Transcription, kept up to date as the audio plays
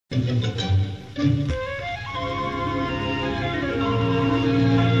Lovely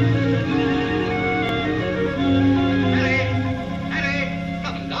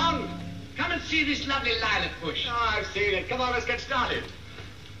lilac bush. Oh, I've seen it. Come on, let's get started.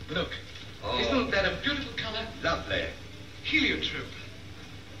 Look. Oh. Isn't that a beautiful color? Lovely. Heliotrope.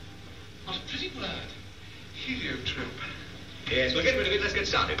 What a pretty word. Heliotrope. Yes, we'll get rid of it. Let's get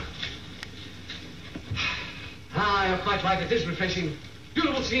started. Ah, you're quite right. It is refreshing.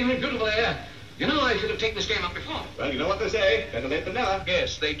 Beautiful scenery, beautiful air. You know, I should have taken this game up before. Well, you know what they say. Better late than never.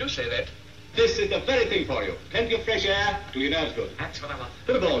 Yes, they do say that. This is the very thing for you. Plenty of fresh air. Do your nerves good. That's what I want.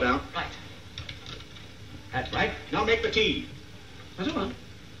 Put the ball down. Right. That's right. Now make the tee. What do you want?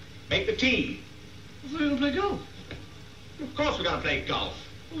 Make the tee. I thought you were going to play golf. Of course we're going to play golf.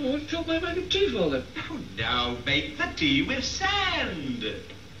 Oh, what took my make a tee for then? Oh, now make the tee with sand.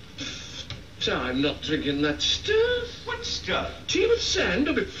 So I'm not drinking that stuff. What stuff? Tea with sand?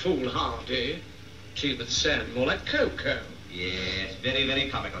 A bit foolhardy. Tea with sand, more like cocoa. Yes, very, very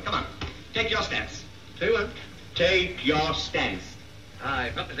comical. Come on. Take your stance. Say what? Take your stance.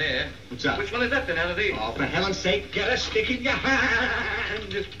 I've got it there. What's that? Which one is that then out of these? Oh, for heaven's sake, get a stick in your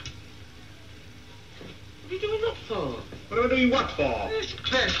hand. What are you doing that for? What am I doing what for?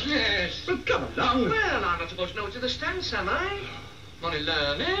 Yes, yes. Well, come along. Well, I'm not supposed to know what's in the stance, am I? Only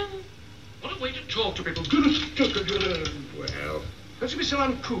learning. What a way to talk to people. Well. Don't you be so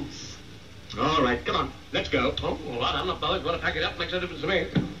uncouth. All right, come on. Let's go. Oh, all right, I'm not bothered. You want to pack it up, makes no difference to me.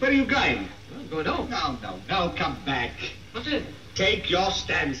 Where are you going? I'm going home. No, come back. What's it? Take your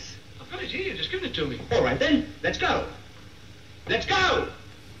stance. I've got it here. Just give it to me. All right, then. Let's go. Let's go.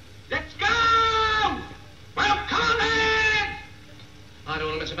 Let's go! Well, come on, then! I don't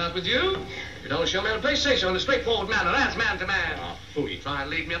want to mess about with you. You don't show me how to play say-so in a straightforward manner, as man to man. Oh, phooey. Try and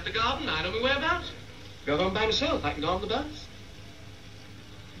lead me up the garden. I know my whereabouts. Go home by myself. I can go on the bus.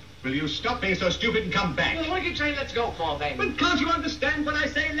 Will you stop being so stupid and come back? Well, what do you say let's go for, then? Well, can't you understand when I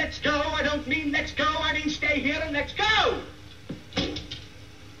say let's go? I don't mean let's go. I mean stay here and let's go.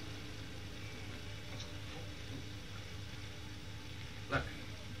 Look,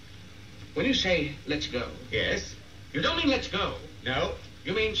 when you say let's go... Yes. You don't mean let's go. No.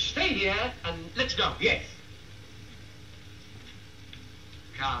 You mean stay here and let's go. Yes.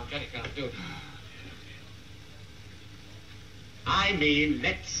 Can't do it. I mean,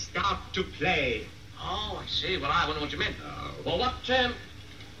 let's start to play. Oh, I see. Well, I wonder what you meant. Oh. Well, what do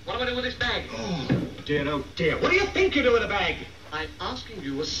I do with this bag? Oh, dear. What do you think you do with a bag? I'm asking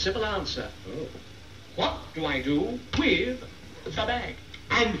you a civil answer. Oh. What do I do with the bag?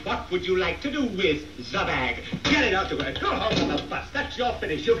 And what would you like to do with the bag? Get it out of it. Go home on the bus. That's your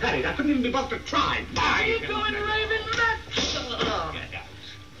finish. You've had it. I couldn't even be bothered to try. Are you going raving mad? Get out.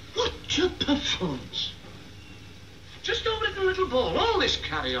 What a performance. Just over at the little ball. All this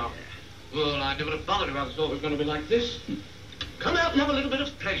carry-on. Well, I'd never have bothered if I thought it was going to be like this. Come out and have a little bit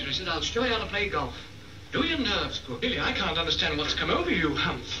of pleasure. He said, I'll show you how to play golf. Do your nerves good. Really, I can't understand what's come over you,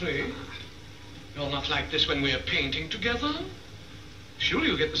 Humphrey. You're not like this when we're painting together. Surely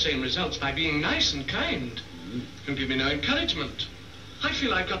you'll get the same results by being nice and kind. You'll give me no encouragement. I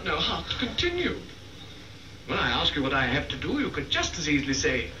feel I've got no heart to continue. When I ask you what I have to do, you could just as easily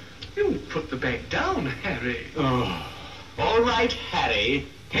say, you put the bag down, Harry. Oh. All right, Harry.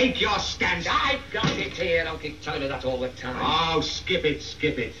 Take your stance. I've got it here. Don't keep telling me that all the time. Oh, skip it.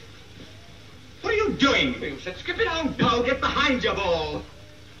 What are you doing? You said skip it. Oh, no, get behind your ball.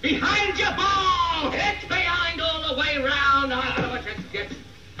 Behind your ball! It's behind all the way round. I don't know what you get.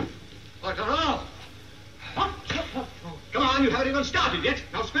 What the hell? Come on, you haven't even started yet.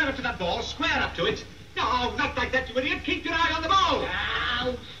 Now square up to that ball. Square up to it. No, not like that, you idiot. Keep your eye on the ball.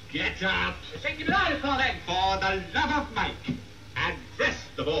 Now. Get up. Say keep your eye for then. For the love of Mike. Address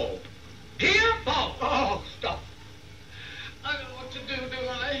the ball. Here, ball. Oh, stop. I don't know what to do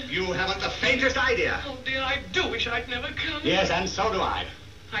I? You haven't the faintest idea. Oh, dear, I do wish I'd never come. Yes, and so do I.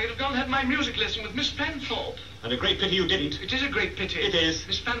 I could have gone and had my music lesson with Miss Fanthorpe. And a great pity you didn't. It is a great pity. It is.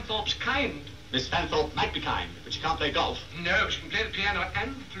 Miss Fanthorpe's kind. Miss Fanthorpe might be kind, but she can't play golf. No, she can play the piano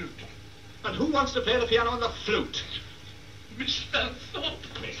and the flute. But who wants to play the piano and the flute? Miss Fanthorpe.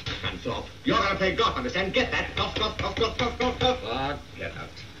 Miss Fanthorpe. You're going to play golf, understand? Get that. Golf. Get out.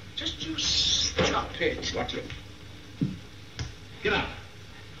 Just you stop it. Watch it. Get up.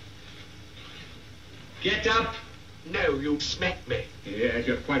 Get up. No, you smacked me. Yes,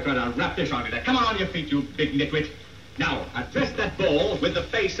 you're quite right. I'll wrap this on you there. Come on your feet, you big nitwit. Now, address that ball with the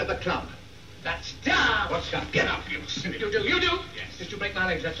face of the club. That's down. What's that? Get up, you silly. You do. Yes. Just you break my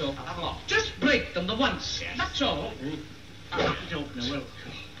legs, that's all. I'll have them off. Just break them the once. Yes. That's all. I don't know. Well,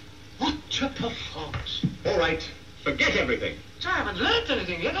 what a performance. All right. Forget everything. So I haven't learnt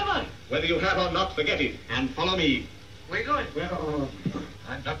anything yet, have I? Whether you have or not, forget it, and follow me. Where are you going? Well,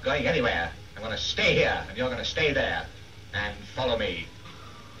 I'm not going anywhere. I'm going to stay here, and you're going to stay there, and follow me.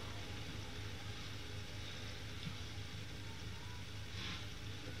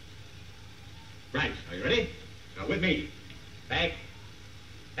 Right, are you ready? Now with me. Back,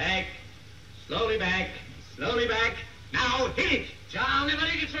 back, slowly back, slowly back. Now hit it! I'll never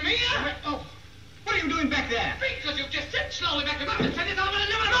hit it from here! Oh, what are you doing back there? Because you've just said slowly back him up and said it over and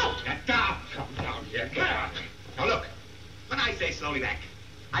never out! Get down! Come down here, come on. Now look, when I say slowly back,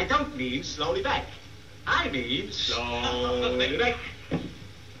 I don't mean slowly back. I mean slowly back.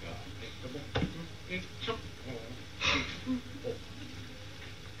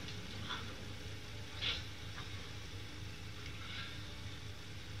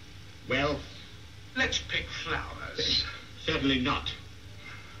 Well, let's pick flowers. certainly not.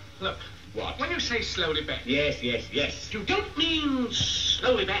 Look. What? When you say slowly back... Yes, yes, yes. You don't mean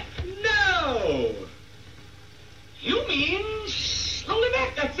slowly back. No! You mean slowly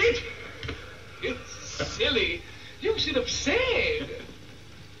back. That's it. You silly. You should have said.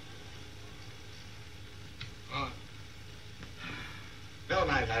 Never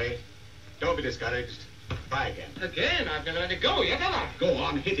mind, Harry. Don't be discouraged. Try again. Again? I've never let it go yet, have I? Go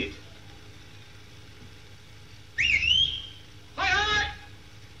on, hit it. Hi!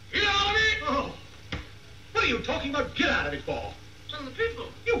 Get out of it! Oh, what are you talking about? Get out of it for? Some of the people.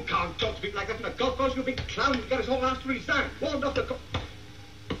 You can't talk to people like that in a golf course, you big clown. You've got us all after his time. Warned off the...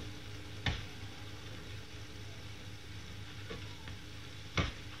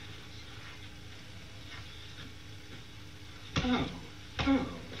 Oh, oh.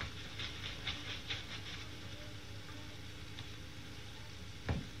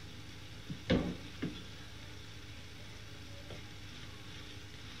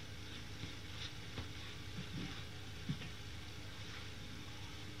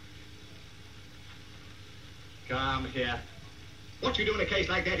 Come here. What you do in a case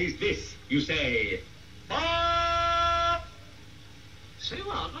like that is this. You say, "Bob!" Say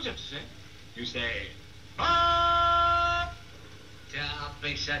what? What do you have to say? You say, "Bob!" Don't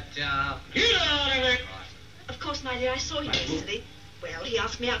be so daft. Get out of it! Of course, my dear, I saw him yesterday. Well, he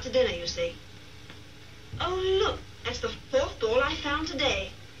asked me out to dinner, you see. Oh, look, that's the fourth ball I found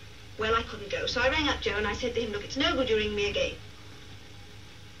today. Well, I couldn't go, so I rang up Joe and I said to him, look, it's no good you ring me again.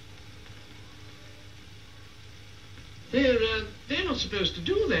 They're not supposed to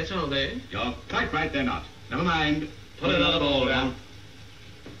do that, are they? You're quite right, they're not. Never mind. Put another ball down.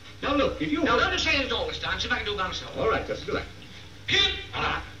 Now, look, if you... Now, don't say it all this time. See if I can do it by myself. All right, just do that. Hit!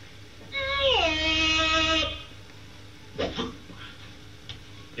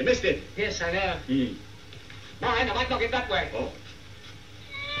 You missed it. Yes, I know. Hmm. Mind, I might knock it that way. Oh.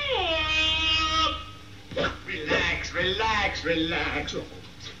 Relax, relax, relax. Oh,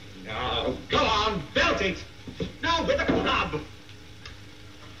 no. Go on, belt it. Now with the club.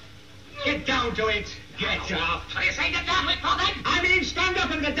 Get down to it. Get up. What do you say, get down to it, Father? I mean, stand up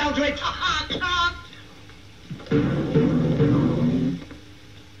and get down to it. I can't.